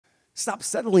Stop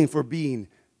settling for being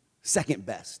second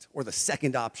best or the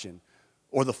second option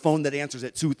or the phone that answers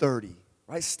at 2:30,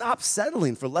 right? Stop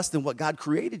settling for less than what God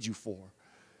created you for.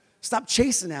 Stop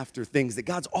chasing after things that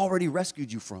God's already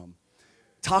rescued you from.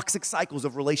 Toxic cycles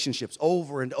of relationships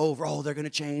over and over. Oh, they're going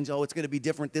to change. Oh, it's going to be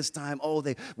different this time. Oh,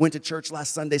 they went to church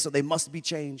last Sunday, so they must be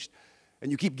changed.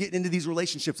 And you keep getting into these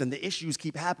relationships, and the issues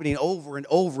keep happening over and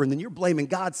over, and then you're blaming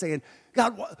God, saying,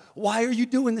 God, why are you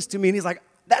doing this to me? And he's like,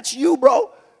 that's you,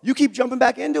 bro. You keep jumping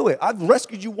back into it. I've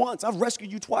rescued you once. I've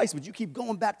rescued you twice, but you keep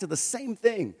going back to the same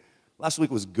thing. Last week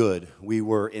was good. We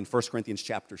were in 1 Corinthians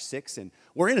chapter 6, and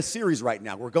we're in a series right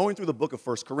now. We're going through the book of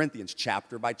 1 Corinthians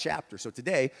chapter by chapter. So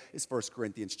today is 1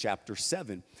 Corinthians chapter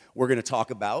 7. We're going to talk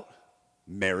about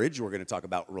marriage. We're going to talk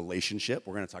about relationship.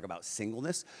 We're going to talk about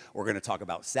singleness. We're going to talk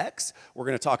about sex. We're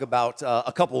going to talk about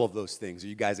a couple of those things. Are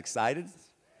you guys excited?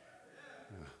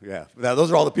 Yeah. Now,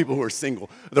 those are all the people who are single.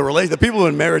 The people who are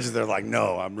in marriages, they're like,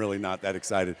 no, I'm really not that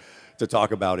excited to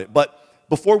talk about it. But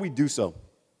before we do so,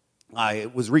 I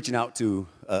was reaching out to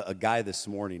a guy this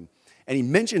morning, and he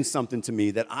mentioned something to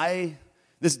me that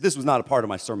this was not a part of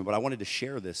my sermon, but I wanted to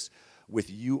share this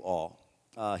with you all.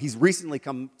 He's recently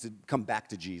come back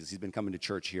to Jesus. He's been coming to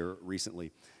church here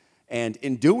recently. And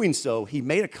in doing so, he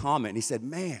made a comment. He said,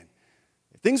 man,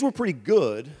 things were pretty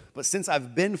good, but since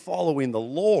I've been following the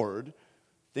Lord,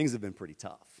 things have been pretty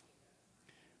tough,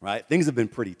 right? Things have been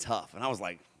pretty tough. And I was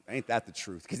like, ain't that the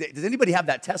truth? Because does anybody have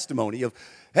that testimony of,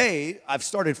 hey, I've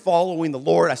started following the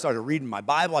Lord, I started reading my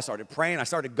Bible, I started praying, I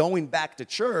started going back to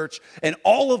church, and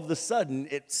all of a sudden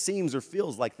it seems or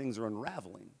feels like things are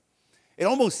unraveling. It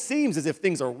almost seems as if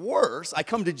things are worse. I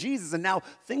come to Jesus, and now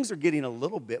things are getting a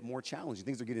little bit more challenging.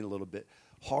 Things are getting a little bit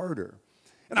harder.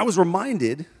 And I was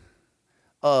reminded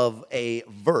of a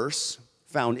verse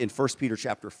found in 1 Peter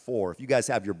chapter 4. If you guys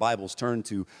have your Bibles, turn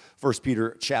to 1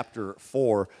 Peter chapter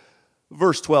 4.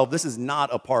 Verse 12, this is not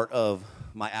a part of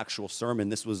my actual sermon.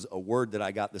 This was a word that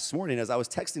I got this morning as I was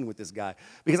texting with this guy.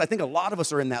 Because I think a lot of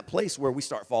us are in that place where we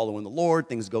start following the Lord,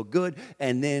 things go good,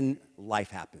 and then life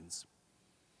happens.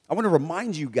 I want to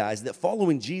remind you guys that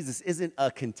following Jesus isn't a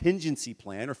contingency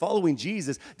plan, or following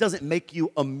Jesus doesn't make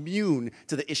you immune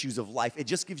to the issues of life. It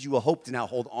just gives you a hope to now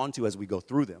hold on to as we go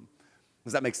through them.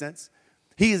 Does that make sense?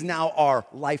 He is now our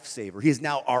lifesaver. He is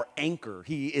now our anchor.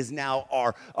 He is now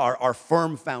our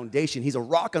firm foundation. He's a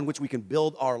rock on which we can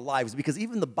build our lives, because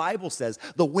even the Bible says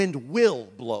the wind will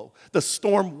blow. The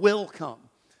storm will come.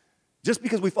 Just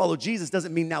because we follow Jesus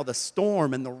doesn't mean now the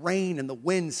storm and the rain and the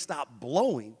wind stop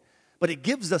blowing, but it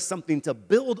gives us something to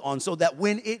build on so that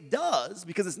when it does,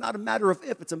 because it's not a matter of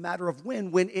if, it's a matter of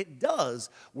when it does,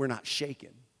 we're not shaken.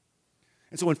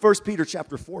 And so in 1 Peter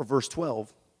chapter 4, verse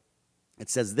 12, it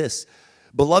says this,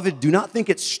 Beloved, do not think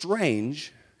it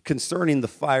strange concerning the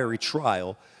fiery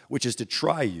trial, which is to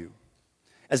try you,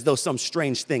 as though some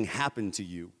strange thing happened to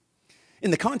you. In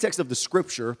the context of the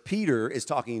scripture, Peter is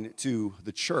talking to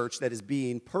the church that is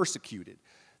being persecuted.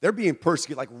 They're being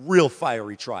persecuted like real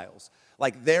fiery trials,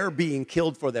 like they're being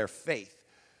killed for their faith.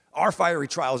 Our fiery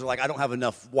trials are like, I don't have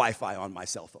enough Wi-Fi on my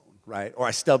cell phone, right? Or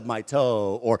I stubbed my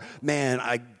toe, or man,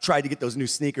 I tried to get those new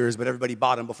sneakers, but everybody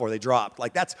bought them before they dropped.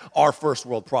 Like that's our first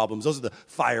world problems. Those are the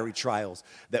fiery trials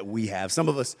that we have. Some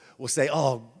of us will say,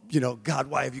 oh, God,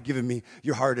 why have you given me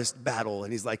your hardest battle?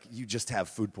 And he's like, you just have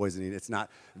food poisoning. It's not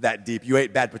that deep. You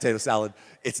ate bad potato salad.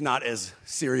 It's not as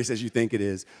serious as you think it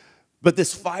is. But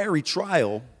this fiery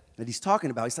trial that he's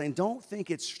talking about, he's saying, don't think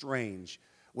it's strange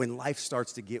when life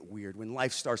starts to get weird, when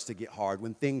life starts to get hard,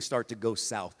 when things start to go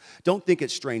south. Don't think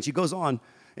it's strange. He goes on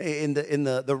in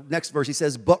the next verse, he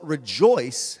says, but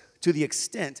rejoice to the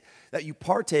extent that you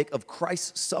partake of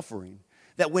Christ's suffering,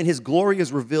 that when his glory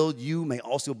is revealed, you may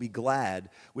also be glad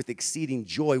with exceeding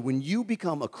joy. When you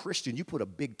become a Christian, you put a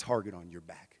big target on your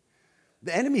back.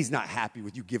 The enemy's not happy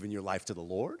with you giving your life to the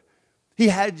Lord. He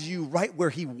had you right where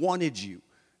he wanted you,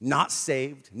 not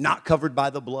saved, not covered by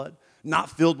the blood,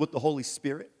 not filled with the Holy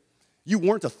Spirit. You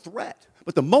weren't a threat.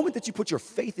 But the moment that you put your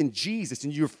faith in Jesus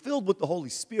and you're filled with the Holy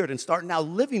Spirit and start now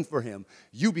living for him,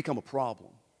 you become a problem.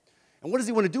 And what does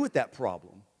he want to do with that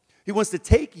problem? He wants to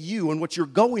take you and what you're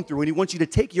going through, and he wants you to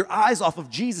take your eyes off of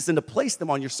Jesus and to place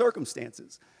them on your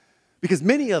circumstances. Because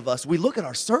many of us, we look at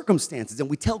our circumstances and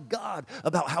we tell God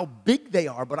about how big they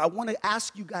are. But I want to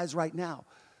ask you guys right now,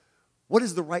 what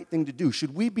is the right thing to do?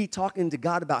 Should we be talking to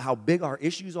God about how big our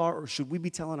issues are, or should we be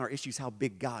telling our issues how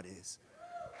big God is?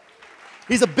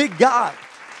 He's a big God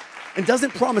and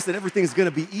doesn't promise that everything's going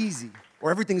to be easy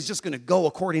or everything's just going to go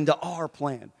according to our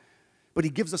plan. But he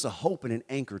gives us a hope and an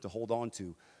anchor to hold on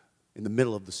to in the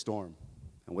middle of the storm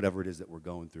and whatever it is that we're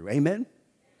going through. Amen?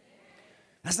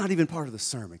 That's not even part of the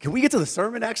sermon. Can we get to the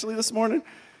sermon actually this morning?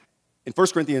 In 1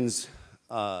 Corinthians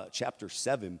chapter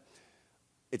 7,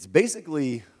 it's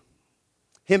basically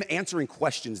him answering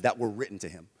questions that were written to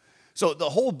him. So the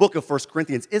whole book of 1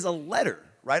 Corinthians is a letter,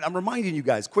 right? I'm reminding you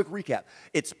guys, quick recap.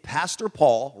 It's Pastor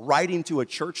Paul writing to a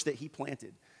church that he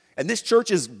planted. And this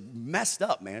church is messed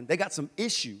up, man. They got some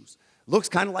issues. Looks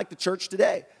kind of like the church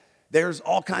today. There's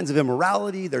all kinds of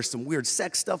immorality. There's some weird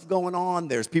sex stuff going on.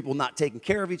 There's people not taking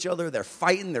care of each other. They're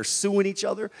fighting. They're suing each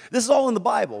other. This is all in the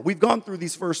Bible. We've gone through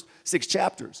these first 6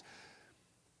 chapters.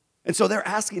 And so they're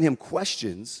asking him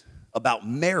questions about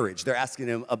marriage. They're asking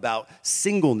him about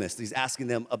singleness. He's asking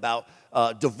them about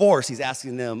divorce. He's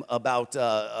asking them about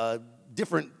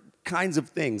different kinds of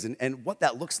things and what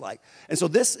that looks like. And so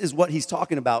this is what he's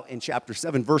talking about in chapter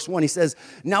 7, verse 1. He says,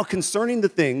 "Now concerning the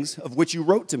things of which you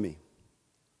wrote to me,"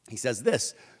 he says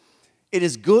this, "It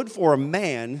is good for a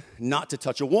man not to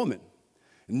touch a woman.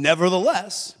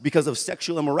 Nevertheless, because of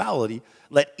sexual immorality,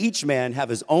 let each man have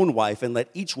his own wife, and let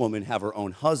each woman have her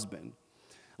own husband.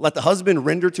 Let the husband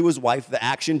render to his wife the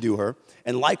action due her,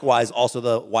 and likewise also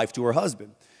the wife to her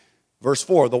husband." Verse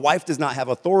 4, "The wife does not have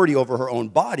authority over her own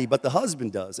body, but the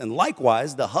husband does. And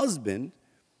likewise, the husband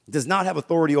does not have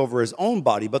authority over his own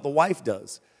body, but the wife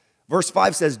does." Verse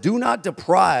 5 says, "Do not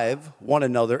deprive one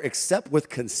another except with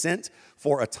consent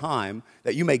for a time,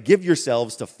 that you may give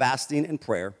yourselves to fasting and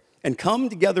prayer, and come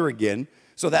together again,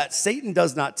 so that Satan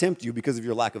does not tempt you because of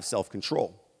your lack of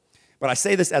self-control. But I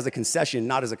say this as a concession,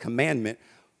 not as a commandment,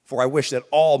 for I wish that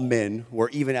all men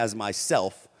were even as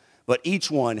myself, but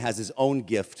each one has his own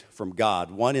gift from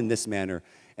God, one in this manner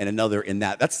and another in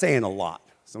that." That's saying a lot.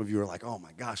 Some of you are like, "Oh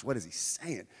my gosh, what is he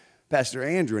saying, Pastor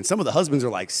Andrew?" And some of the husbands are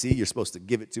like, "See, you're supposed to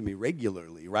give it to me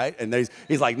regularly, right?" And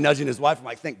he's like nudging his wife. I'm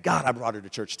like, "Thank God I brought her to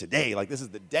church today. Like, this is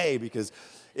the day, because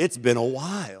it's been a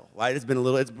while, right?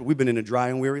 We've been in a dry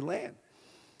and weary land."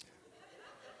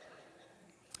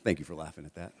 Thank you for laughing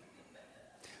at that.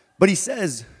 But he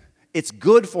says, it's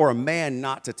good for a man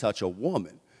not to touch a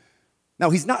woman. Now,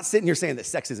 he's not sitting here saying that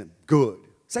sex isn't good.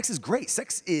 Sex is great.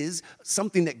 Sex is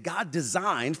something that God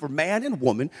designed for man and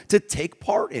woman to take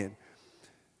part in.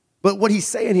 But what he's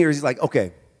saying here is he's like,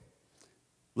 okay,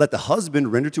 let the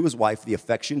husband render to his wife the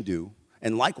affection due,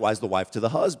 and likewise the wife to the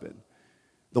husband.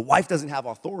 The wife doesn't have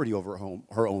authority over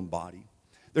her own body.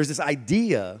 There's this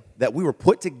idea that we were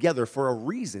put together for a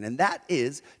reason, and that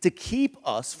is to keep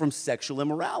us from sexual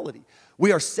immorality.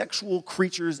 We are sexual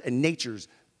creatures and natures,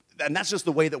 and that's just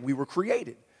the way that we were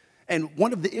created. And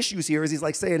one of the issues here is he's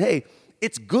like saying, hey,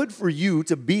 it's good for you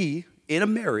to be in a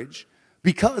marriage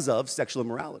because of sexual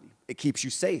immorality. It keeps you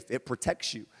safe. It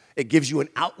protects you. It gives you an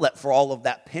outlet for all of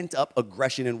that pent-up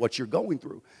aggression and what you're going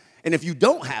through. And if you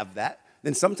don't have that,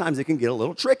 then sometimes it can get a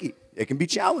little tricky. It can be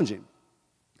challenging.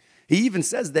 He even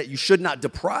says that you should not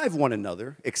deprive one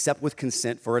another except with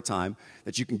consent for a time,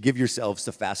 that you can give yourselves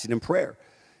to fasting and prayer.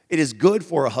 It is good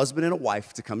for a husband and a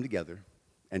wife to come together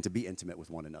and to be intimate with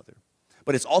one another.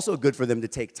 But it's also good for them to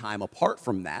take time apart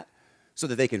from that so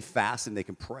that they can fast and they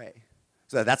can pray.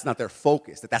 So that that's not their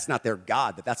focus, that that's not their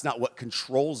God, that that's not what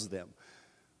controls them.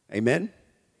 Amen?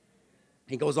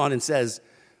 He goes on and says,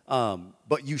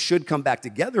 but you should come back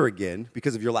together again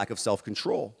because of your lack of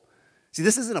self-control. See,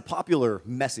 this isn't a popular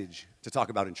message to talk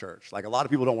about in church. Like, a lot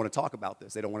of people don't want to talk about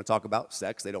this. They don't want to talk about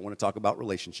sex. They don't want to talk about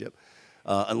relationship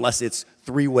unless it's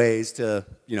 3 ways to,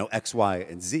 X, Y,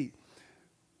 and Z.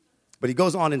 But he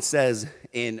goes on and says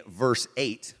in verse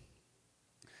 8,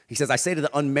 he says, I say to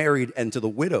the unmarried and to the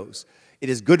widows, it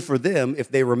is good for them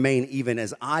if they remain even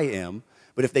as I am,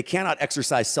 but if they cannot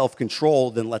exercise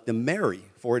self-control, then let them marry,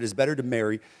 for it is better to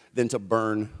marry than to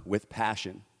burn with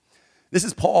passion. This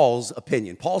is Paul's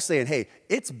opinion. Paul's saying, hey,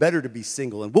 it's better to be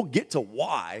single, and we'll get to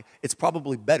why it's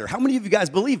probably better. How many of you guys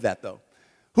believe that, though?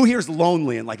 Who here is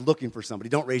lonely and, looking for somebody?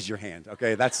 Don't raise your hand,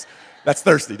 okay? That's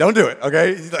thirsty. Don't do it,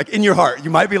 okay? Like, in your heart, you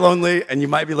might be lonely, and you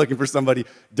might be looking for somebody.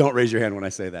 Don't raise your hand when I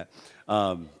say that.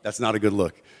 That's not a good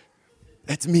look.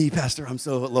 That's me, Pastor. I'm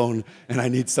so alone, and I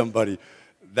need somebody.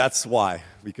 That's why,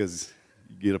 because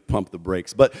you get to pump the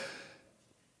brakes. But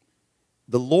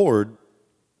the Lord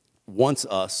wants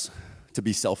us to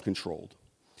be self-controlled.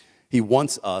 He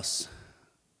wants us,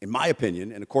 in my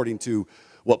opinion, and according to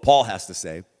what Paul has to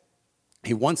say,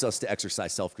 he wants us to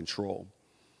exercise self-control.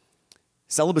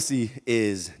 Celibacy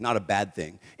is not a bad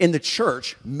thing. In the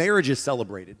church, marriage is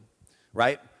celebrated,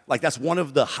 right? Like, that's one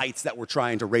of the heights that we're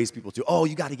trying to raise people to. Oh,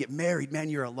 you got to get married, man.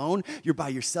 You're alone. You're by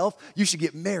yourself. You should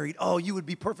get married. Oh, you would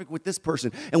be perfect with this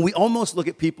person. And we almost look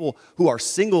at people who are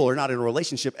single or not in a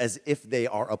relationship as if they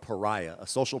are a pariah, a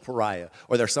social pariah,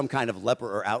 or they're some kind of leper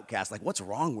or outcast. Like, what's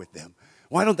wrong with them?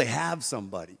 Why don't they have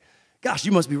somebody? Gosh,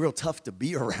 you must be real tough to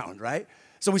be around, right?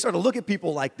 So we start to look at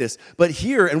people like this. But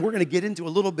here, and we're going to get into a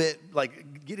little bit,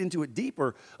 get into it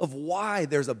deeper of why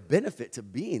there's a benefit to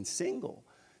being single.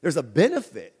 There's a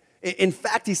benefit. In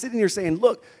fact, he's sitting here saying,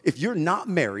 look, if you're not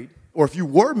married, or if you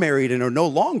were married and are no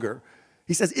longer,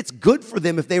 he says it's good for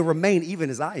them if they remain even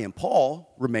as I am.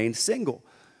 Paul remained single.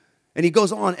 And he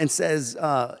goes on and says,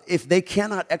 if they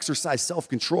cannot exercise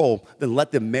self-control, then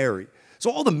let them marry. So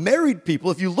all the married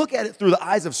people, if you look at it through the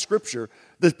eyes of Scripture,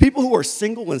 the people who are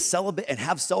single and celibate and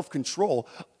have self-control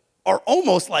are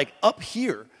almost like up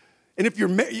here. And if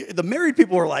the married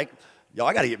people are like, yo,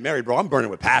 I got to get married, bro. I'm burning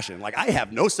with passion. Like, I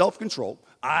have no self-control.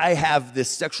 I have this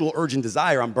sexual urge and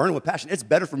desire. I'm burning with passion. It's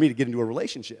better for me to get into a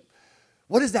relationship.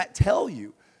 What does that tell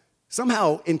you?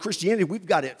 Somehow in Christianity, we've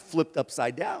got it flipped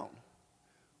upside down,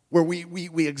 where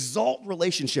we exalt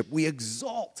relationship. We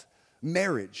exalt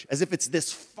marriage as if it's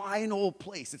this final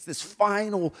place. It's this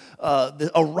final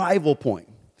arrival point.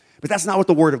 But that's not what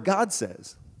the Word of God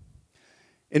says.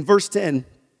 In verse 10,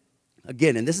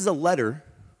 again, and this is a letter,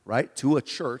 right, to a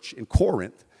church in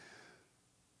Corinth.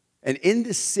 And in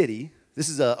this city, this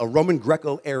is a Roman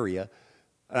Greco area,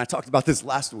 and I talked about this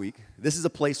last week. This is a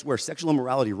place where sexual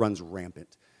immorality runs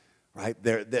rampant, right?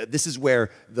 This is where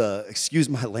excuse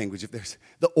my language,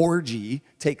 the orgy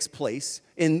takes place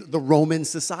in the Roman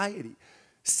society.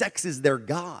 Sex is their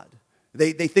god.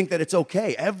 They think that it's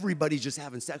okay. Everybody's just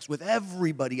having sex with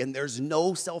everybody, and there's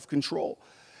no self-control.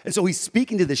 And so he's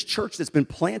speaking to this church that's been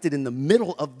planted in the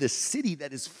middle of this city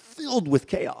that is filled with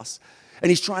chaos. And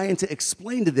he's trying to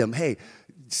explain to them, hey,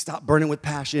 stop burning with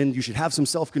passion. You should have some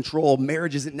self-control.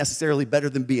 Marriage isn't necessarily better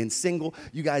than being single.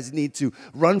 You guys need to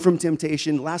run from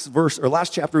temptation. Last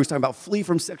chapter, he's talking about flee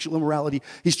from sexual immorality.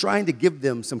 He's trying to give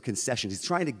them some concessions. He's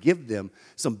trying to give them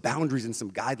some boundaries and some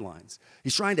guidelines.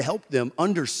 He's trying to help them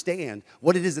understand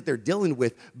what it is that they're dealing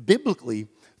with biblically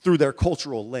through their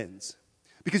cultural lens.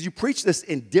 Because you preach this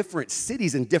in different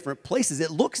cities and different places, it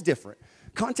looks different.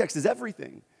 Context is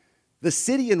everything. The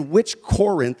city in which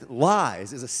Corinth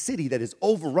lies is a city that is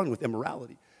overrun with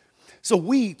immorality. So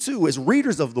we, too, as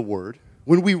readers of the Word,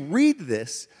 when we read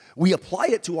this, we apply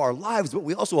it to our lives, but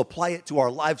we also apply it to our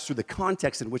lives through the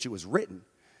context in which it was written.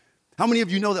 How many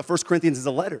of you know that 1 Corinthians is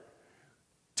a letter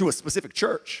to a specific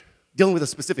church dealing with a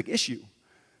specific issue?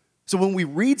 So when we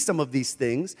read some of these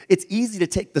things, it's easy to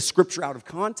take the Scripture out of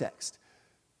context.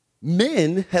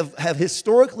 Men have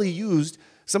historically used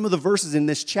some of the verses in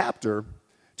this chapter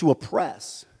to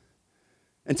oppress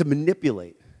and to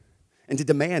manipulate and to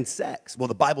demand sex. Well,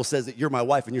 the Bible says that you're my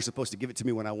wife and you're supposed to give it to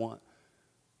me when I want.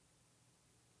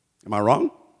 Am I wrong?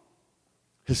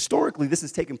 Historically, this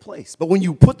has taken place. But when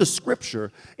you put the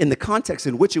Scripture in the context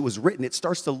in which it was written, it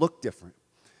starts to look different.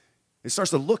 It starts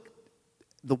to look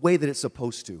the way that it's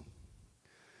supposed to.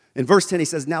 In verse 10, he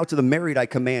says, now to the married I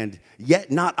command, yet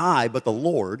not I, but the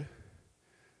Lord,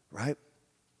 right?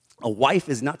 A wife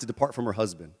is not to depart from her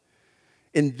husband.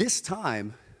 In this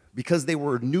time, because they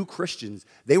were new Christians,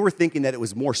 they were thinking that it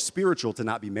was more spiritual to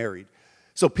not be married.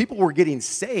 So people were getting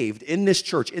saved in this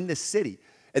church, in this city,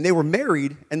 and they were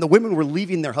married, and the women were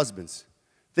leaving their husbands,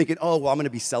 thinking, oh, well, I'm going to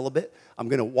be celibate. I'm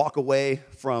going to walk away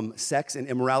from sex and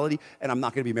immorality, and I'm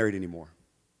not going to be married anymore.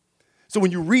 So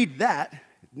when you read that,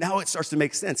 now it starts to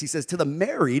make sense. He says, to the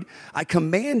married, I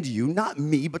command you, not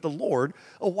me, but the Lord,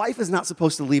 a wife is not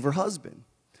supposed to leave her husband.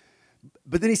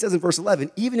 But then he says in verse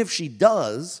 11, even if she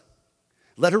does,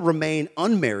 let her remain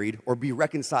unmarried or be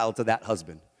reconciled to that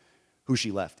husband who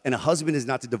she left. And a husband is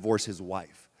not to divorce his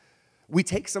wife. We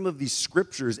take some of these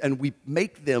scriptures and we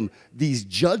make them these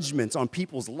judgments on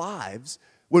people's lives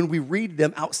when we read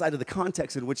them outside of the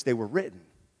context in which they were written.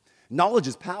 Knowledge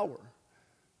is power.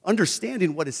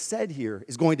 Understanding what is said here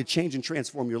is going to change and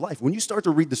transform your life. When you start to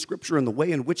read the scripture in the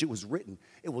way in which it was written,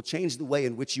 it will change the way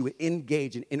in which you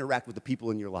engage and interact with the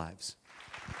people in your lives.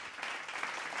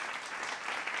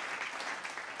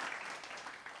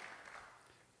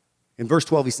 In verse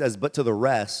 12, he says, but to the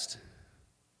rest,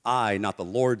 I, not the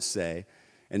Lord, say.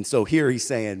 And so here he's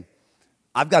saying,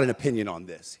 I've got an opinion on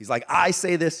this. He's like, I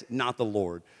say this, not the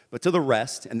Lord. But to the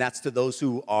rest, and that's to those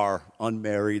who are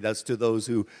unmarried, that's to those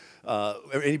who,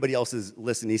 anybody else is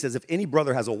listening. He says, if any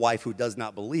brother has a wife who does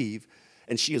not believe,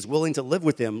 and she is willing to live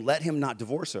with him, let him not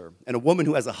divorce her. And a woman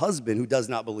who has a husband who does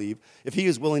not believe, if he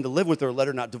is willing to live with her, let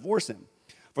her not divorce him.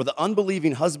 For the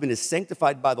unbelieving husband is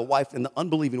sanctified by the wife, and the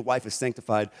unbelieving wife is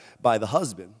sanctified by the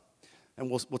husband. And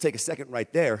we'll take a second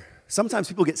right there. Sometimes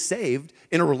people get saved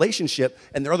in a relationship,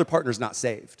 and their other partner's not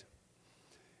saved.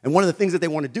 And one of the things that they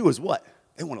want to do is what?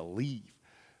 They want to leave.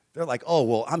 They're like, oh,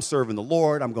 well, I'm serving the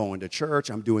Lord. I'm going to church.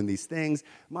 I'm doing these things.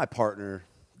 My partner,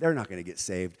 they're not going to get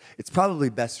saved. It's probably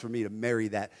best for me to marry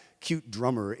that cute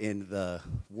drummer in the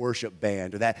worship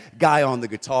band or that guy on the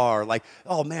guitar. Like,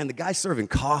 oh man, the guy serving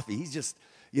coffee, he's just,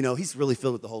 he's really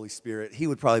filled with the Holy Spirit. He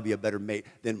would probably be a better mate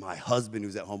than my husband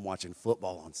who's at home watching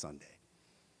football on Sunday.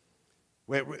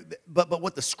 But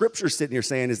what the scripture's sitting here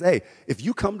saying is, hey, if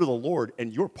you come to the Lord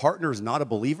and your partner is not a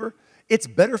believer, it's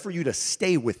better for you to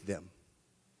stay with them.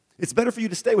 It's better for you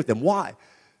to stay with them. Why?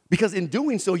 Because in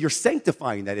doing so, you're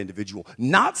sanctifying that individual,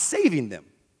 not saving them.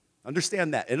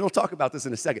 Understand that. And it'll talk about this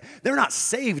in a second. They're not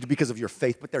saved because of your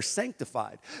faith, but they're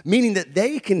sanctified, meaning that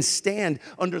they can stand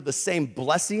under the same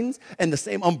blessings and the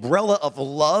same umbrella of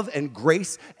love and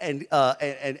grace and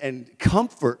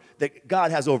comfort that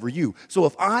God has over you. So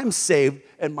if I'm saved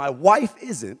and my wife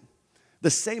isn't,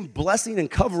 the same blessing and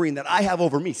covering that I have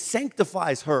over me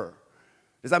sanctifies her.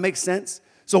 Does that make sense?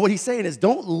 So what he's saying is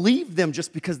don't leave them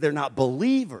just because they're not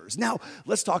believers. Now,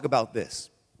 let's talk about this.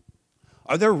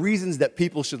 Are there reasons that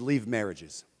people should leave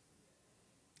marriages?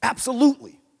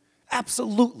 Absolutely.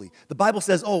 Absolutely. The Bible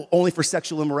says, only for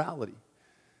sexual immorality.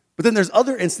 But then there's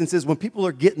other instances when people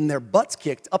are getting their butts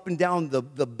kicked up and down the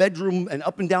bedroom and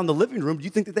up and down the living room. Do you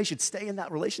think that they should stay in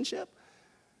that relationship?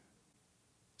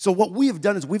 So what we have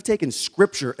done is we've taken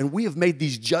scripture and we have made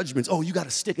these judgments. Oh, you got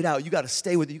to stick it out. You got to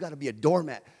stay with it. You got to be a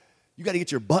doormat. You got to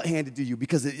get your butt handed to you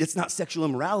because it's not sexual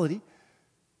immorality.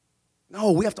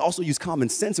 No, we have to also use common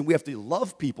sense and we have to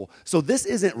love people. So this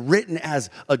isn't written as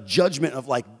a judgment of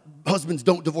like, husbands,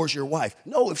 don't divorce your wife.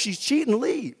 No, if she's cheating,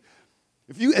 leave.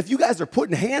 If you guys are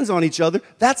putting hands on each other,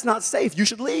 that's not safe. You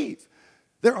should leave.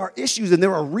 There are issues and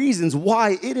there are reasons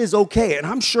why it is okay. And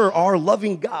I'm sure our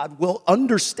loving God will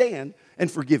understand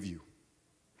and forgive you.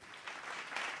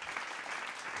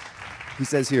 He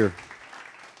says here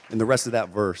in the rest of that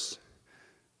verse,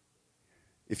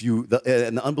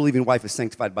 and the unbelieving wife is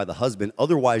sanctified by the husband,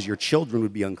 otherwise your children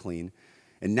would be unclean,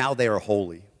 and now they are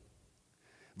holy.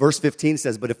 Verse 15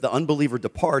 says, but if the unbeliever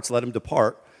departs, let him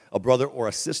depart. A brother or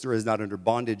a sister is not under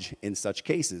bondage in such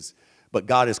cases, but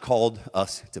God has called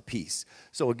us to peace.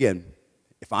 So again,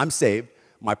 if I'm saved,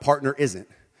 my partner isn't,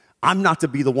 I'm not to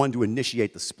be the one to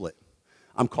initiate the split.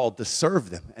 I'm called to serve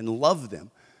them and love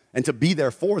them and to be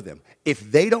there for them. If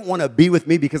they don't want to be with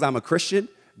me because I'm a Christian,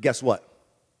 guess what?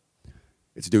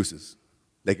 It's deuces.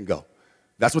 They can go.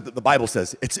 That's what the Bible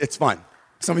says. It's fine.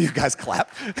 Some of you guys clap.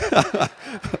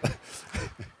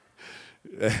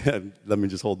 Let me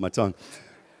just hold my tongue.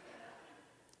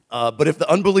 But if the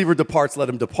unbeliever departs, let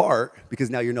him depart, because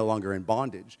now you're no longer in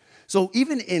bondage. So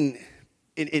even in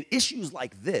issues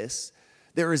like this,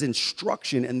 there is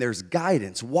instruction and there's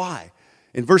guidance. Why?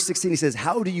 In verse 16, he says,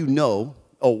 how do you know,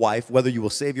 O wife, whether you will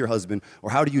save your husband, or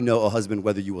how do you know, O husband,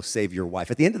 whether you will save your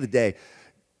wife? At the end of the day,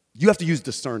 you have to use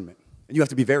discernment, and you have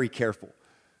to be very careful.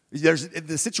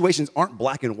 The situations aren't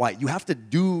black and white. You have to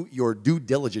do your due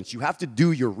diligence. You have to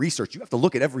do your research. You have to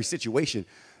look at every situation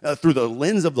through the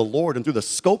lens of the Lord and through the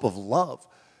scope of love.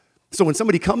 So when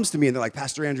somebody comes to me and they're like,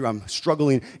 Pastor Andrew, I'm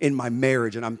struggling in my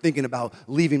marriage, and I'm thinking about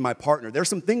leaving my partner, there's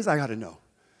some things I got to know.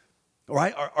 All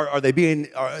right? Are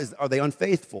they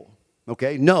unfaithful?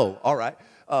 Okay, no. All right.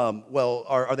 Well,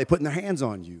 are they putting their hands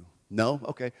on you? No.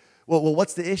 Okay. Well,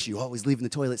 what's the issue? Oh, he's leaving the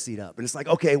toilet seat up. And it's like,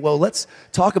 okay, well, let's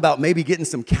talk about maybe getting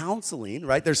some counseling,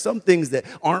 right? There's some things that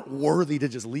aren't worthy to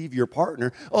just leave your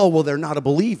partner. Oh, well, they're not a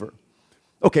believer.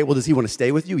 Okay, well, does he want to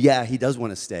stay with you? Yeah, he does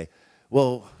want to stay.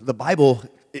 Well, the Bible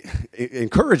it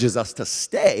encourages us to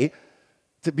stay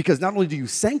because not only do you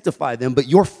sanctify them, but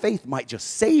your faith might just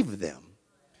save them.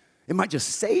 It might just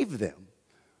save them.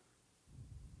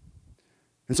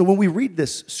 And so when we read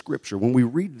this scripture, when we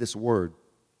read this word,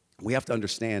 we have to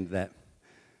understand that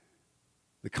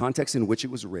the context in which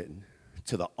it was written,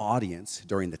 to the audience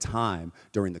during the time,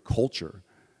 during the culture,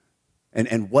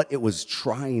 and what it was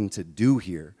trying to do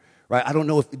here, right? I don't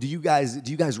know do you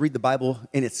guys read the Bible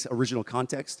in its original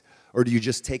context, or do you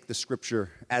just take the scripture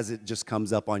as it just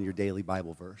comes up on your daily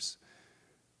Bible verse,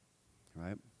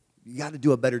 right? You got to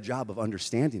do a better job of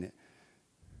understanding it.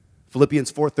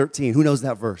 Philippians 4:13, who knows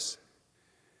that verse?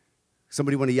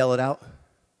 Somebody want to yell it out?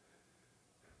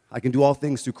 I can do all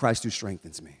things through Christ who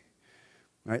strengthens me.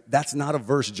 Right? That's not a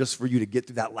verse just for you to get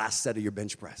through that last set of your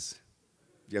bench press.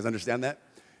 You guys understand that?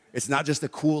 It's not just a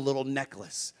cool little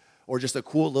necklace or just a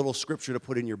cool little scripture to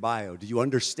put in your bio. Do you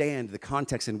understand the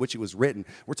context in which it was written?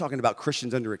 We're talking about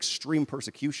Christians under extreme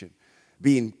persecution,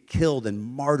 being killed and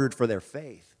martyred for their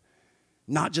faith.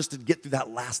 Not just to get through that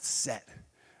last set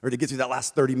or to get through that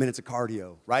last 30 minutes of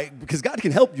cardio, right? Because God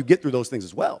can help you get through those things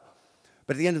as well.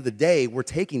 But at the end of the day, we're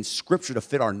taking scripture to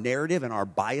fit our narrative and our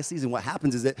biases. And what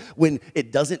happens is that when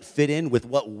it doesn't fit in with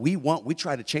what we want, we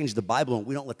try to change the Bible, and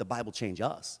we don't let the Bible change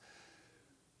us.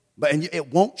 And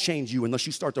it won't change you unless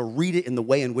you start to read it in the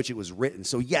way in which it was written.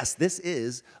 So yes, this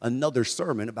is another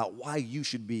sermon about why you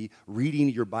should be reading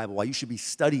your Bible, why you should be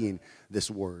studying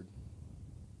this word.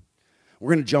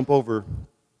 We're going to jump over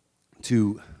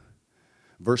to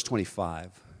verse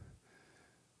 25.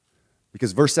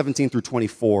 Because verse 17 through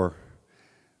 24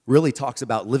 really talks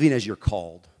about living as you're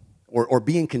called, or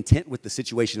being content with the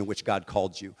situation in which God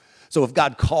called you. So if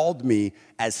God called me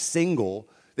as single,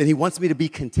 then he wants me to be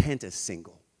content as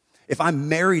single. If I'm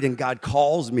married and God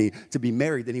calls me to be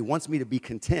married, then he wants me to be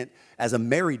content as a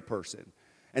married person.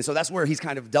 And so that's where he's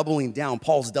kind of doubling down.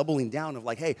 Paul's doubling down of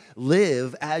like, hey,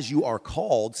 live as you are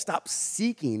called. Stop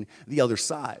seeking the other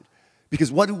side.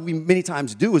 Because what we many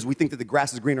times do is we think that the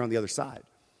grass is greener on the other side.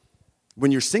 When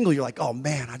you're single, you're like, oh,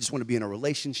 man, I just want to be in a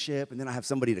relationship, and then I have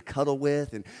somebody to cuddle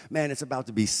with, and, man, it's about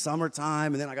to be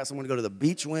summertime, and then I got someone to go to the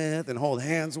beach with and hold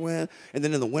hands with, and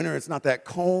then in the winter, it's not that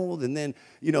cold, and then,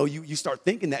 you start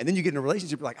thinking that, and then you get in a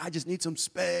relationship, you're like, I just need some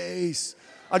space.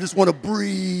 I just want to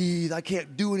breathe. I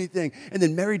can't do anything. And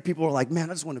then married people are like, man,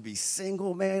 I just want to be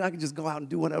single, man. I can just go out and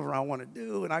do whatever I want to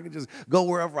do, and I can just go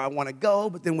wherever I want to go.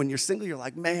 But then when you're single, you're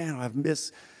like, man, I've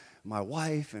missed my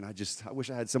wife, and I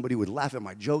wish I had somebody who would laugh at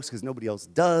my jokes because nobody else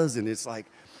does. And it's like,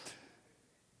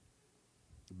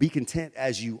 be content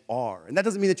as you are. And that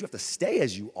doesn't mean that you have to stay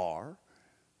as you are,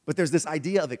 but there's this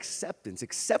idea of acceptance.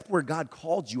 Accept where God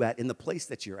called you at in the place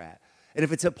that you're at. And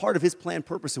if it's a part of his plan,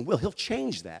 purpose, and will, he'll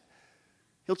change that.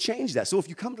 He'll change that. So if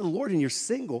you come to the Lord and you're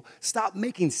single, stop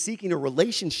seeking a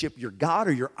relationship your God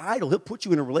or your idol. He'll put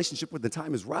you in a relationship when the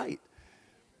time is right.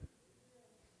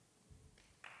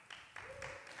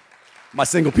 My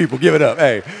single people, give it up.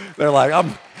 Hey, they're like,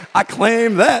 I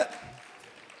claim that.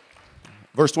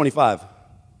 Verse 25.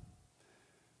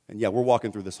 And yeah, we're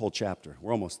walking through this whole chapter.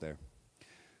 We're almost there.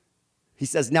 He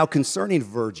says, now concerning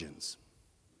virgins.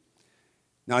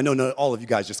 Now, I know not all of you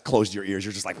guys just closed your ears.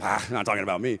 You're just like, not talking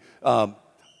about me.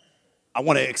 I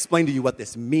want to explain to you what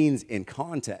this means in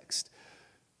context.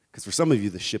 Because for some of you,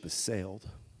 the ship has sailed.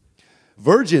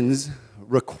 Virgins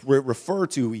refer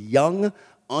to young,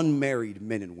 unmarried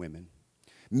men and women.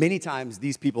 Many times,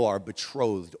 these people are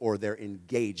betrothed or they're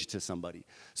engaged to somebody.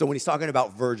 So when he's talking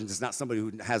about virgins, it's not somebody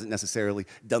who hasn't necessarily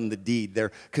done the deed.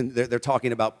 They're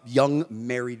talking about young,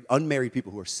 unmarried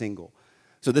people who are single.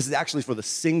 So this is actually for the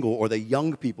single or the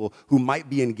young people who might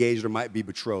be engaged or might be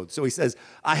betrothed. So he says,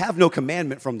 I have no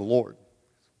commandment from the Lord,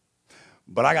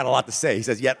 but I got a lot to say. He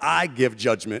says, yet I give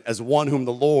judgment as one whom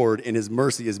the Lord in his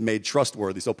mercy has made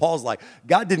trustworthy. So Paul's like,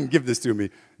 God didn't give this to me.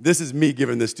 This is me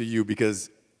giving this to you because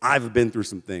I've been through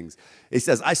some things. He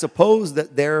says, I suppose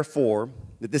that therefore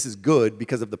that this is good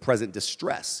because of the present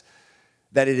distress,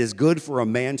 that it is good for a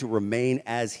man to remain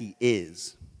as he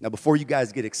is. Now, before you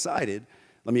guys get excited,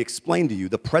 let me explain to you.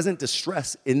 The present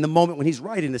distress, in the moment when he's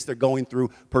writing this, they're going through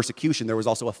persecution. There was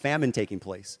also a famine taking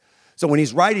place. So when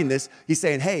he's writing this, he's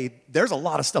saying, hey, there's a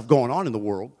lot of stuff going on in the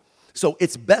world. So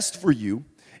it's best for you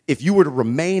if you were to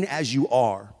remain as you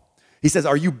are. He says,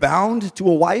 are you bound to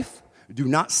a wife? Do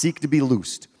not seek to be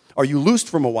loosed. Are you loosed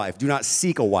from a wife? Do not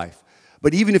seek a wife.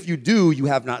 But even if you do, you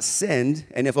have not sinned.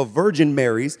 And if a virgin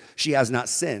marries, she has not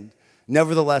sinned.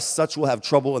 Nevertheless, such will have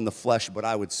trouble in the flesh, but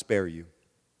I would spare you.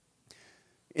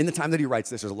 In the time that he writes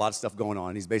this, there's a lot of stuff going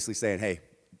on. He's basically saying, hey,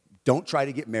 don't try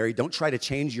to get married. Don't try to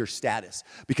change your status.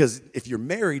 Because if you're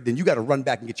married, then you got to run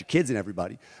back and get your kids and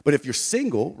everybody. But if you're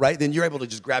single, right, then you're able to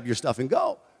just grab your stuff and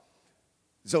go.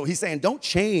 So he's saying, don't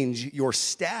change your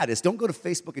status. Don't go to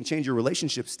Facebook and change your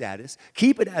relationship status.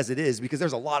 Keep it as it is because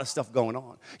there's a lot of stuff going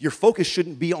on. Your focus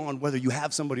shouldn't be on whether you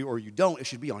have somebody or you don't. It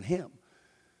should be on him.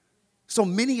 So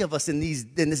many of us in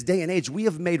this day and age, we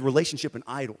have made relationship an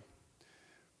idol.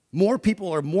 More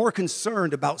people are more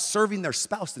concerned about serving their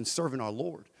spouse than serving our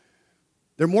Lord.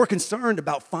 They're more concerned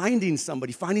about finding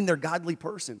somebody, finding their godly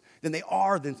person, than they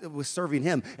are with serving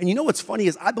him. And you know what's funny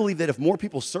is I believe that if more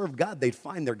people served God, they'd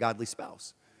find their godly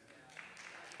spouse.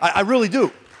 I really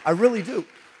do. I really do.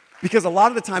 Because a lot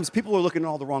of the times people are looking in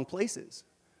all the wrong places,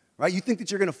 right? You think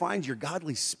that you're going to find your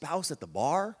godly spouse at the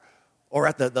bar or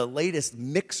at the latest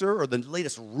mixer or the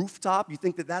latest rooftop. You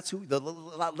think that that's who, the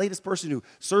latest person who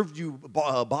served you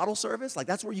bottle service? Like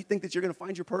that's where you think that you're going to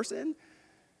find your person?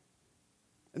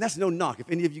 And that's no knock.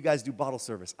 If any of you guys do bottle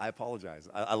service, I apologize.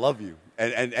 I love you.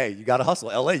 And hey, you got to hustle.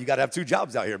 LA, you got to have 2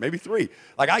 jobs out here, maybe 3.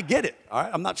 Like, I get it, all right?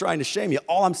 I'm not trying to shame you.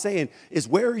 All I'm saying is,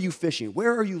 where are you fishing?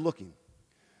 Where are you looking?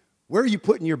 Where are you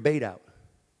putting your bait out?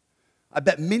 I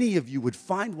bet many of you would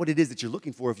find what it is that you're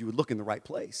looking for if you would look in the right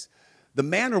place. The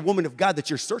man or woman of God that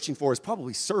you're searching for is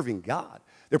probably serving God.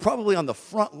 They're probably on the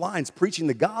front lines preaching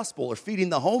the gospel or feeding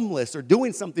the homeless or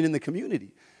doing something in the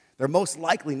community. They're most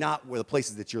likely not where the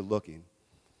places that you're looking.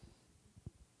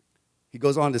 He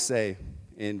goes on to say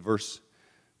in verse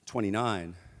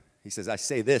 29, he says, I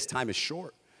say this, time is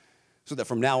short, so that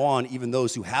from now on, even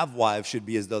those who have wives should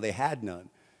be as though they had none.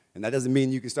 And that doesn't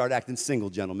mean you can start acting single,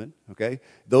 gentlemen, okay?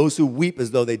 Those who weep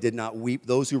as though they did not weep,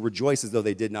 those who rejoice as though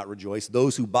they did not rejoice,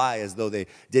 those who buy as though they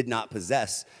did not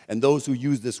possess, and those who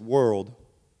use this world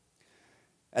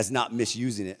as not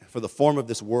misusing it. For the form of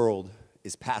this world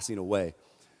is passing away.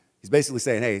 He's basically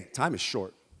saying, hey, time is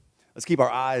short. Let's keep our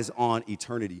eyes on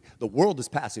eternity. The world is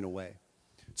passing away.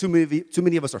 Too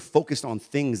many of us are focused on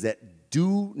things that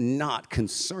do not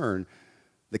concern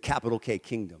the capital K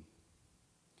kingdom.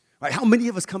 Right? How many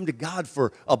of us come to God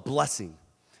for a blessing?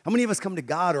 How many of us come to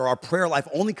God or our prayer life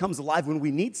only comes alive when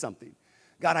we need something?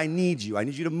 God, I need you. I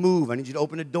need you to move. I need you to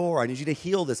open a door. I need you to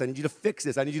heal this. I need you to fix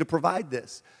this. I need you to provide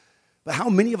this. But how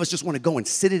many of us just want to go and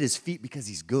sit at his feet because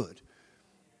he's good?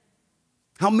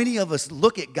 How many of us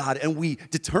look at God and we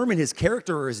determine his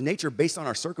character or his nature based on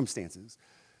our circumstances?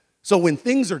 So when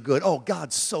things are good, oh,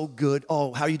 God's so good.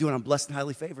 Oh, how are you doing? I'm blessed and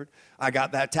highly favored. I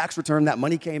got that tax return. That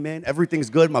money came in. Everything's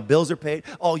good. My bills are paid.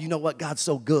 Oh, you know what? God's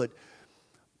so good.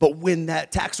 But when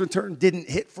that tax return didn't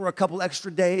hit for a couple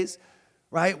extra days,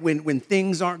 right? When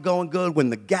things aren't going good,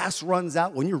 when the gas runs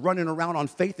out, when you're running around on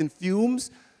faith and fumes,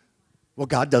 well,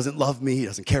 God doesn't love me. He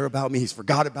doesn't care about me. He's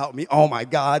forgot about me. Oh, my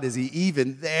God, is he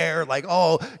even there? Like,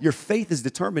 oh, your faith is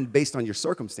determined based on your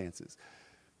circumstances.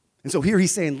 And so here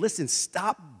he's saying, listen,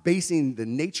 stop basing the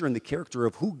nature and the character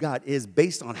of who God is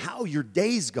based on how your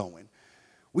day's going.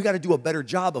 We got to do a better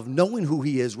job of knowing who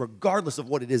he is regardless of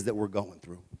what it is that we're going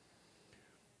through.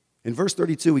 In verse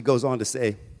 32, he goes on to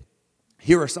say,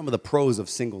 here are some of the pros of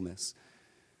singleness.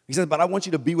 He says, but I want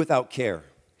you to be without care.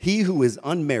 He who is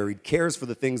unmarried cares for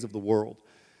the things of the world,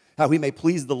 how he may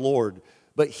please the Lord.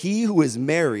 But he who is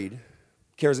married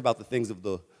cares about the things of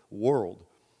the world,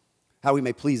 how he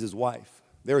may please his wife.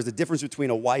 There is a difference between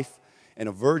a wife and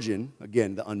a virgin,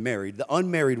 again, the unmarried. The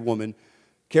unmarried woman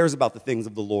cares about the things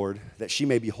of the Lord, that she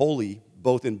may be holy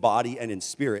both in body and in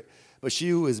spirit. But she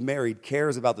who is married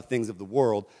cares about the things of the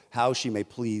world, how she may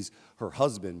please her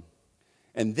husband.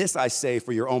 And this I say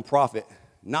for your own profit,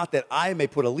 not that I may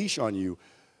put a leash on you,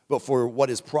 but for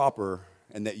what is proper,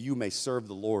 and that you may serve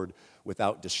the Lord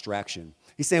without distraction.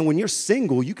 He's saying when you're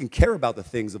single, you can care about the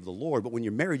things of the Lord, but when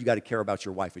you're married, you got to care about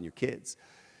your wife and your kids.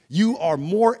 You are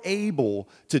more able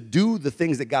to do the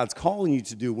things that God's calling you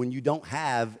to do when you don't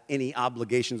have any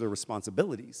obligations or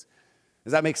responsibilities.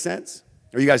 Does that make sense?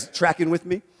 Are you guys tracking with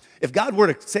me? If God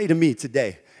were to say to me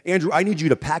today, Andrew, I need you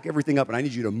to pack everything up and I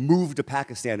need you to move to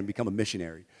Pakistan and become a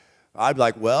missionary, I'd be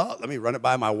like, well, let me run it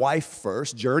by my wife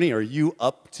first. Journey, are you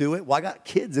up to it? Well, I got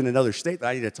kids in another state that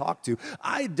I need to talk to.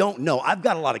 I don't know. I've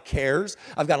got a lot of cares.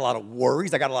 I've got a lot of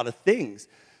worries. I got a lot of things.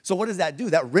 So what does that do?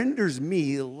 That renders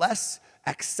me less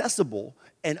accessible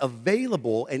and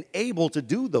available and able to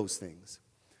do those things.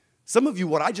 Some of you,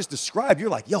 what I just described, you're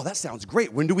like, yo, that sounds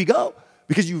great. When do we go?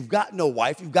 Because you've got no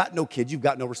wife, you've got no kids, you've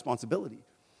got no responsibility.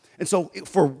 And so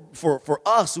for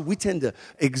us, we tend to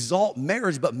exalt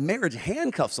marriage, but marriage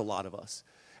handcuffs a lot of us.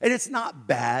 And it's not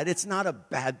bad. It's not a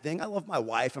bad thing. I love my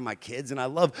wife and my kids, and I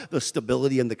love the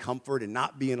stability and the comfort and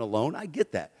not being alone. I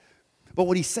get that. But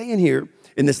what he's saying here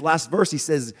in this last verse, he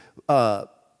says, I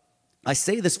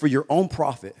say this for your own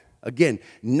profit. Again,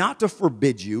 not to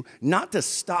forbid you, not to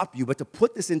stop you, but to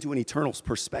put this into an eternal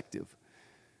perspective.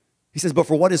 He says, but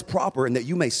for what is proper, and that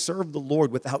you may serve the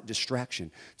Lord without distraction.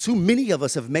 Too many of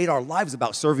us have made our lives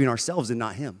about serving ourselves and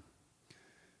not him.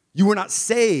 You were not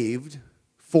saved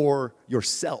for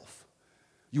yourself.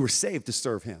 You were saved to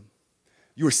serve him.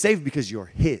 You were saved because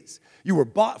you're his. You were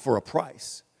bought for a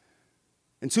price.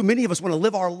 And too many of us want to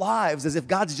live our lives as if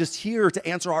God's just here to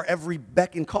answer our every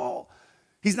beck and call.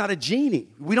 He's not a genie.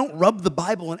 We don't rub the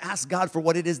Bible and ask God for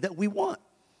what it is that we want.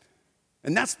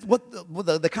 And that's what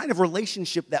the kind of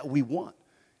relationship that we want,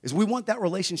 is we want that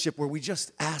relationship where we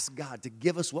just ask God to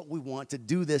give us what we want, to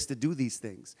do this, to do these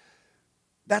things.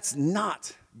 That's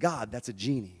not God. That's a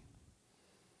genie.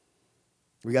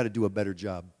 We got to do a better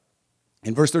job.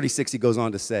 In verse 36, he goes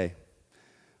on to say,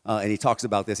 and he talks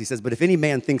about this. He says, but if any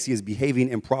man thinks he is behaving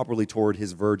improperly toward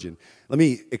his virgin. Let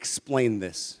me explain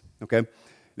this, okay?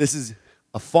 This is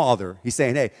a father. He's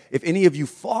saying, hey, if any of you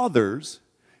fathers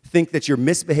think that you're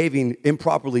misbehaving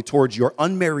improperly towards your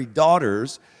unmarried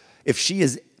daughters, if she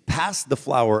is past the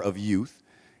flower of youth,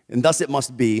 and thus it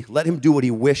must be, let him do what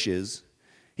he wishes.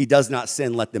 He does not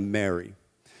sin, let them marry.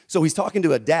 So he's talking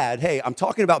to a dad, hey, I'm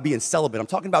talking about being celibate. I'm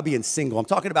talking about being single. I'm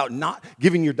talking about not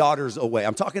giving your daughters away.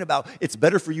 I'm talking about it's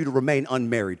better for you to remain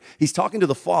unmarried. He's talking to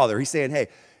the father. He's saying, hey,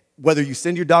 whether you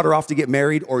send your daughter off to get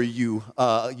married or you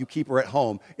keep her at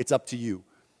home, it's up to you.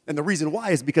 And the reason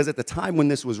why is because at the time when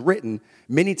this was written,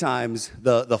 many times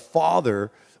the father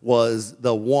was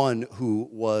the one who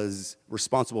was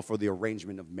responsible for the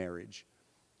arrangement of marriage.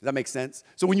 Does that make sense?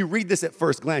 So when you read this at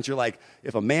first glance, you're like,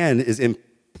 if a man is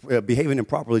behaving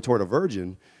improperly toward a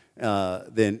virgin,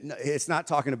 then it's not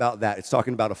talking about that. It's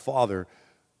talking about a father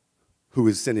who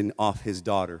is sending off his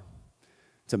daughter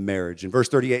to marriage. In verse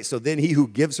 38, so then he who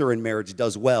gives her in marriage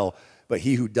does well, but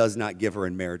he who does not give her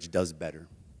in marriage does better.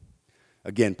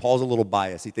 Again, Paul's a little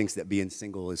biased. He thinks that being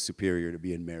single is superior to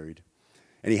being married.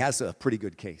 And he has a pretty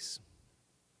good case.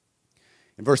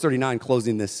 In verse 39,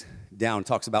 closing this down,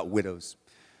 talks about widows.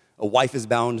 A wife is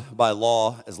bound by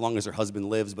law as long as her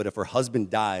husband lives, but if her husband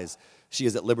dies, she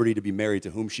is at liberty to be married to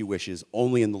whom she wishes,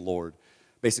 only in the Lord.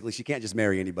 Basically, she can't just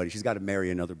marry anybody. She's got to marry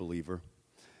another believer.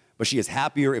 But she is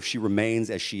happier if she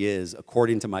remains as she is,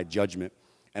 according to my judgment.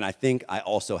 And I think I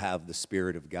also have the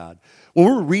Spirit of God. When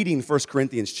we're reading 1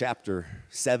 Corinthians chapter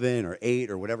 7 or 8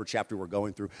 or whatever chapter we're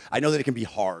going through, I know that it can be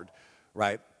hard,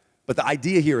 right? But the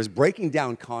idea here is breaking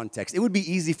down context. It would be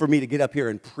easy for me to get up here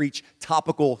and preach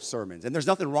topical sermons, and there's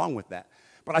nothing wrong with that.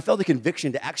 But I felt the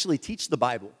conviction to actually teach the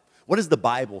Bible. What does the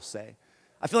Bible say?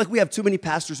 I feel like we have too many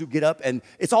pastors who get up, and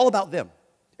it's all about them.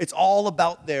 It's all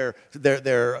about their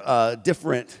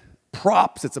different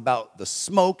props. It's about the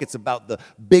smoke. It's about the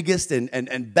biggest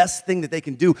and best thing that they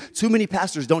can do. Too many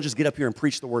pastors don't just get up here and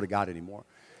preach the Word of God anymore.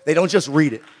 They don't just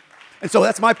read it. And so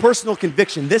that's my personal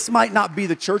conviction. This might not be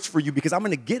the church for you because I'm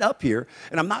going to get up here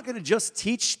and I'm not going to just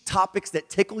teach topics that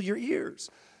tickle your ears.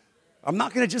 I'm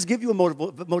not going to just give you a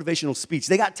motivational speech.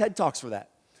 They got TED Talks for that.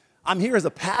 I'm here as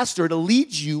a pastor to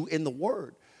lead you in the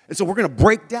Word. And so we're going to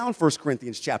break down 1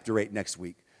 Corinthians chapter 8 next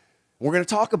week. We're going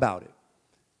to talk about it.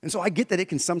 And so I get that it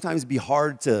can sometimes be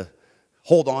hard to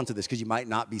hold on to this because you might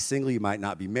not be single, you might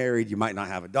not be married, you might not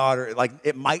have a daughter. Like,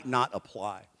 it might not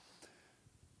apply.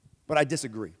 But I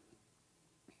disagree.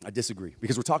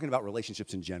 Because we're talking about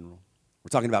relationships in general. We're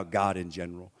talking about God in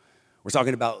general. We're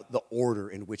talking about the order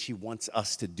in which he wants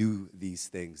us to do these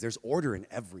things. There's order in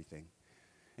everything.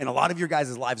 And a lot of your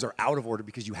guys' lives are out of order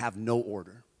because you have no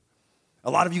order. A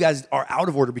lot of you guys are out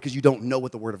of order because you don't know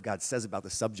what the Word of God says about the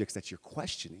subjects that you're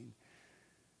questioning.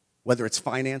 Whether it's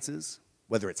finances,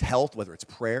 whether it's health, whether it's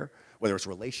prayer, whether it's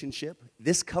relationship,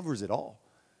 this covers it all.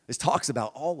 This talks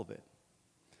about all of it.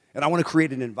 And I want to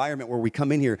create an environment where we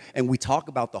come in here and we talk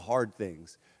about the hard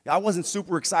things. I wasn't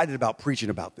super excited about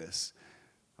preaching about this.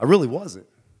 I really wasn't.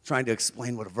 Trying to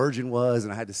explain what a virgin was,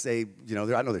 and I had to say, I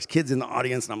know there's kids in the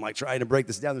audience, and I'm like trying to break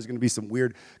this down. There's going to be some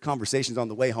weird conversations on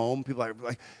the way home. People are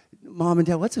like, Mom and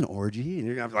Dad, what's an orgy? And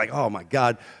you're going to be like, oh my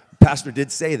God, Pastor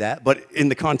did say that, but in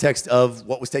the context of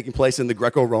what was taking place in the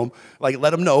Greco-Rome, like let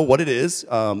them know what it is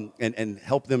and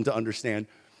help them to understand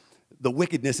the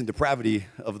wickedness and depravity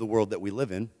of the world that we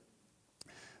live in.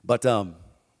 But the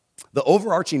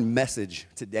overarching message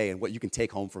today and what you can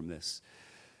take home from this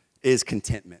is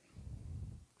contentment.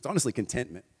 It's honestly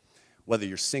contentment. Whether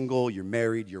you're single, you're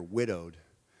married, you're widowed,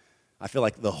 I feel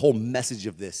like the whole message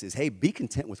of this is, hey, be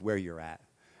content with where you're at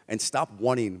and stop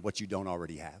wanting what you don't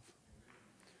already have.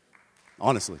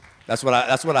 Honestly, that's what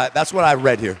I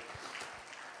read here.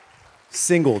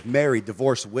 Single, married,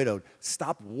 divorced, widowed,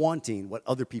 stop wanting what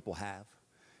other people have.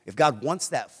 If God wants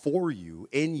that for you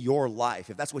in your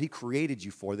life, if that's what he created you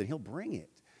for, then he'll bring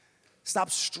it. Stop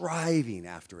striving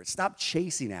after it. Stop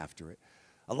chasing after it.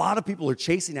 A lot of people are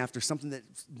chasing after something that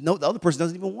the other person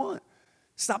doesn't even want.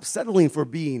 Stop settling for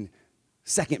being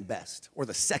second best or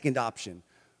the second option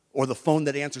or the phone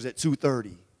that answers at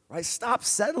 2:30, right? Stop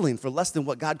settling for less than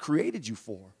what God created you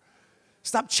for.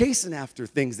 Stop chasing after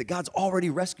things that God's already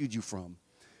rescued you from.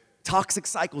 Toxic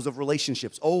cycles of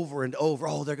relationships over and over.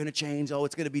 Oh, they're going to change. Oh,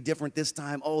 it's going to be different this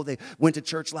time. Oh, they went to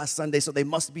church last Sunday, so they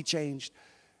must be changed.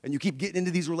 And you keep getting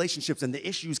into these relationships and the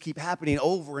issues keep happening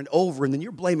over and over. And then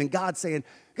you're blaming God saying,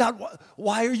 God,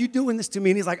 why are you doing this to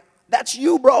me? And he's like, that's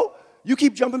you, bro. You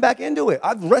keep jumping back into it.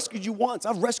 I've rescued you once.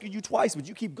 I've rescued you twice, but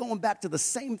you keep going back to the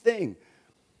same thing.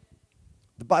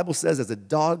 The Bible says as a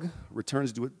dog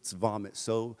returns to its vomit,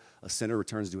 so a sinner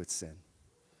returns to its sin.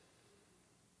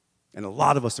 And a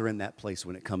lot of us are in that place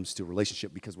when it comes to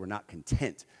relationship because we're not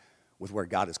content with where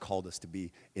God has called us to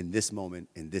be in this moment,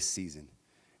 in this season,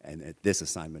 and at this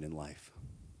assignment in life.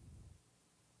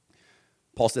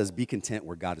 Paul says, be content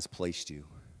where God has placed you.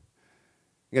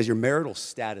 Because your marital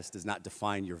status does not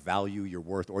define your value, your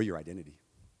worth, or your identity.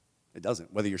 It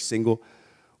doesn't, whether you're single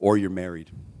or you're married.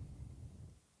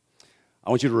 I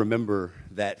want you to remember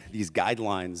that these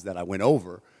guidelines that I went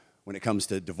over when it comes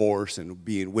to divorce and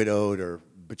being widowed or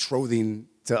betrothing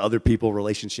to other people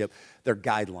relationship, they're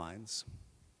guidelines.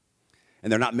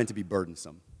 And they're not meant to be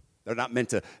burdensome. They're not meant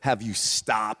to have you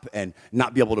stop and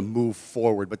not be able to move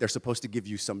forward, but they're supposed to give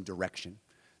you some direction.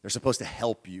 They're supposed to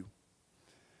help you.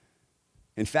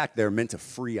 In fact, they're meant to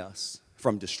free us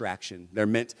from distraction. They're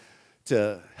meant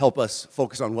to help us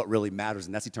focus on what really matters,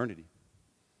 and that's eternity.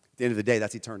 At the end of the day,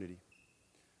 that's eternity.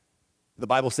 The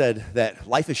Bible said that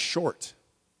life is short,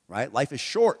 right? Life is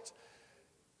short.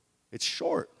 It's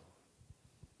short.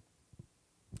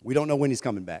 We don't know when he's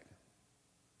coming back.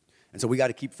 And so we got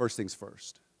to keep first things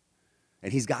first.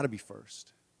 And he's got to be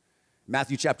first.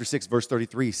 Matthew chapter 6, verse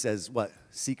 33 says what?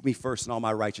 Seek me first in all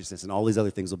my righteousness, and all these other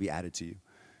things will be added to you.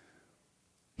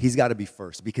 He's got to be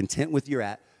first. Be content with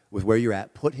where you're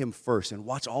at. Put him first, and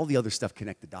watch all the other stuff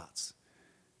connect the dots.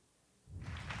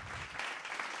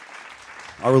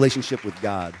 Our relationship with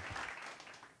God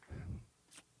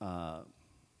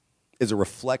is a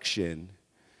reflection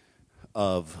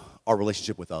of our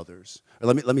relationship with others.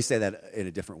 Or let me say that in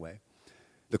a different way.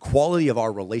 The quality of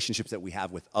our relationships that we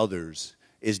have with others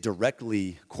is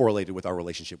directly correlated with our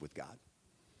relationship with God.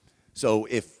 So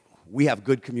if we have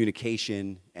good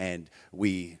communication and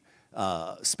we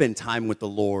spend time with the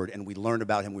Lord and we learn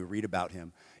about him, we read about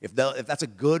him, if that's a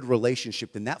good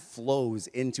relationship, then that flows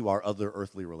into our other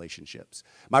earthly relationships.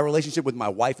 My relationship with my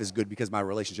wife is good because my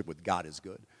relationship with God is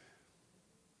good.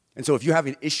 And so if you're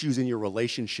having issues in your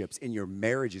relationships, in your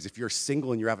marriages, if you're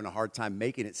single and you're having a hard time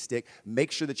making it stick,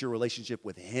 make sure that your relationship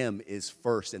with him is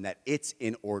first and that it's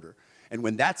in order. And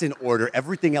when that's in order,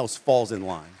 everything else falls in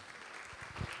line.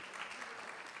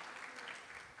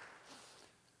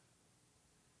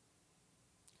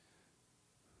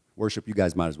 Worship, you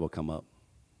guys might as well come up.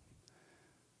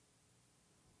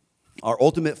 Our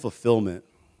ultimate fulfillment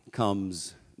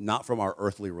comes not from our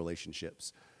earthly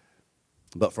relationships,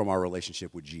 but from our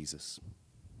relationship with Jesus.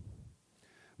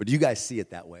 But do you guys see it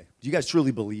that way? Do you guys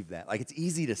truly believe that? Like, it's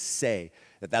easy to say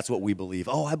that that's what we believe.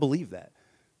 Oh, I believe that.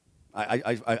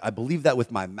 I believe that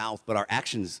with my mouth, but our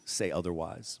actions say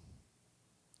otherwise.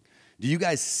 Do you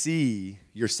guys see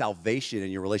your salvation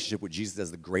and your relationship with Jesus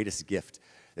as the greatest gift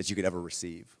that you could ever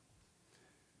receive?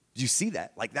 Do you see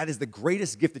that? Like, that is the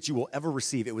greatest gift that you will ever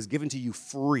receive. It was given to you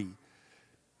free.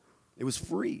 It was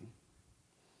free.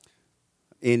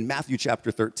 In Matthew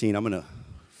chapter 13, I'm going to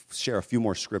share a few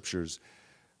more scriptures.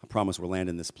 I promise we're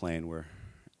landing this plane. We're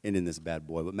in this bad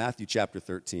boy. But Matthew chapter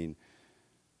 13,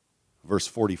 verse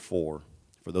 44,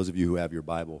 for those of you who have your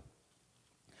Bible,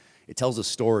 it tells a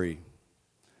story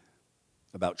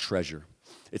about treasure.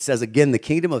 It says, again, the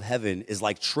kingdom of heaven is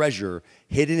like treasure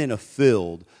hidden in a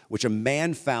field, which a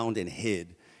man found and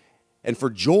hid. And for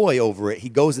joy over it, he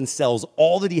goes and sells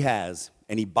all that he has,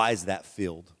 and he buys that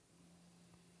field.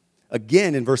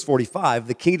 Again, in verse 45,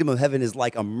 the kingdom of heaven is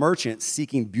like a merchant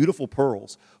seeking beautiful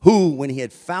pearls, who, when he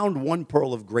had found one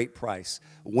pearl of great price,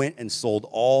 went and sold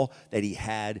all that he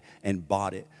had and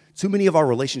bought it. Too many of our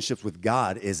relationships with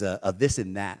God is a this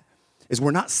and that. Is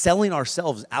we're not selling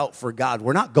ourselves out for God.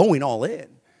 We're not going all in.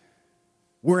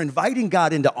 We're inviting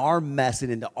God into our mess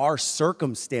and into our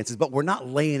circumstances, but we're not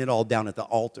laying it all down at the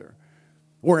altar.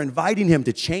 We're inviting him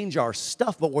to change our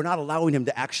stuff, but we're not allowing him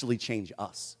to actually change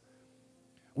us.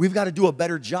 We've got to do a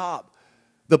better job.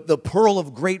 The pearl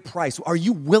of great price. Are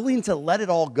you willing to let it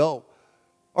all go?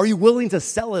 Are you willing to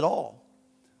sell it all?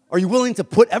 Are you willing to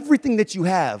put everything that you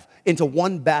have into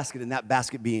one basket, and that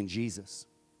basket being Jesus?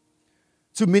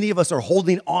 Too many of us are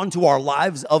holding on to our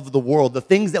lives of the world, the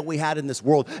things that we had in this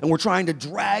world, and we're trying to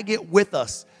drag it with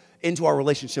us into our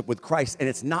relationship with Christ, and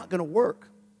it's not going to work.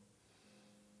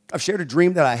 I've shared a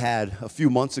dream that I had a few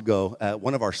months ago at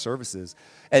one of our services,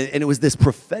 and it was this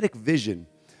prophetic vision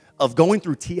of going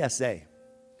through TSA,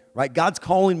 right? God's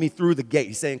calling me through the gate.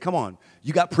 He's saying, come on,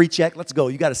 you got pre-check, let's go.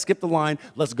 You got to skip the line,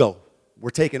 let's go. We're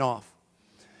taking off.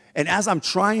 And as I'm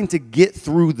trying to get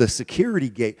through the security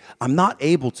gate, I'm not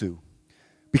able to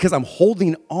because I'm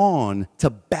holding on to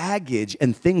baggage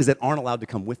and things that aren't allowed to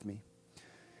come with me.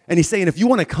 And he's saying, if you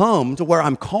want to come to where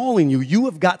I'm calling you, you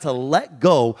have got to let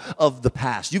go of the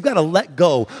past. You've got to let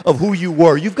go of who you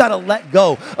were. You've got to let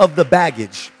go of the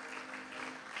baggage.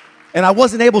 And I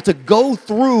wasn't able to go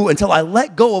through until I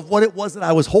let go of what it was that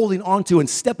I was holding on to and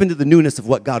step into the newness of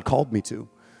what God called me to.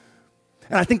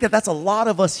 And I think that that's a lot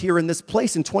of us here in this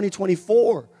place in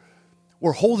 2024.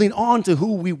 We're holding on to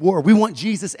who we were. We want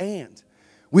Jesus and.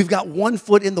 We've got one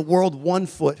foot in the world, one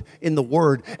foot in the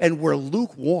Word, and we're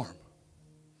lukewarm.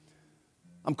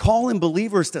 I'm calling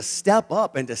believers to step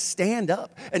up and to stand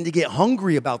up and to get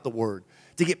hungry about the Word,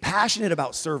 to get passionate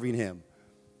about serving Him,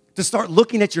 to start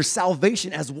looking at your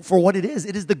salvation as for what it is.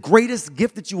 It is the greatest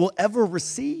gift that you will ever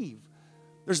receive.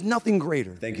 There's nothing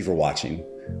greater. Thank you for watching.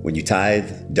 When you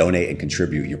tithe, donate, and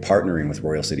contribute, you're partnering with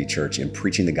Royal City Church in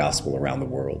preaching the gospel around the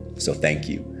world. So thank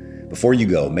you. Before you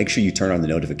go, make sure you turn on the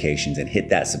notifications and hit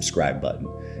that subscribe button.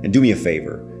 And do me a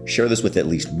favor, share this with at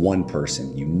least one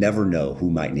person. You never know who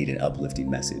might need an uplifting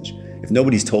message. If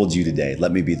nobody's told you today,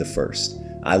 let me be the first.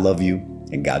 I love you,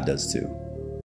 and God does too.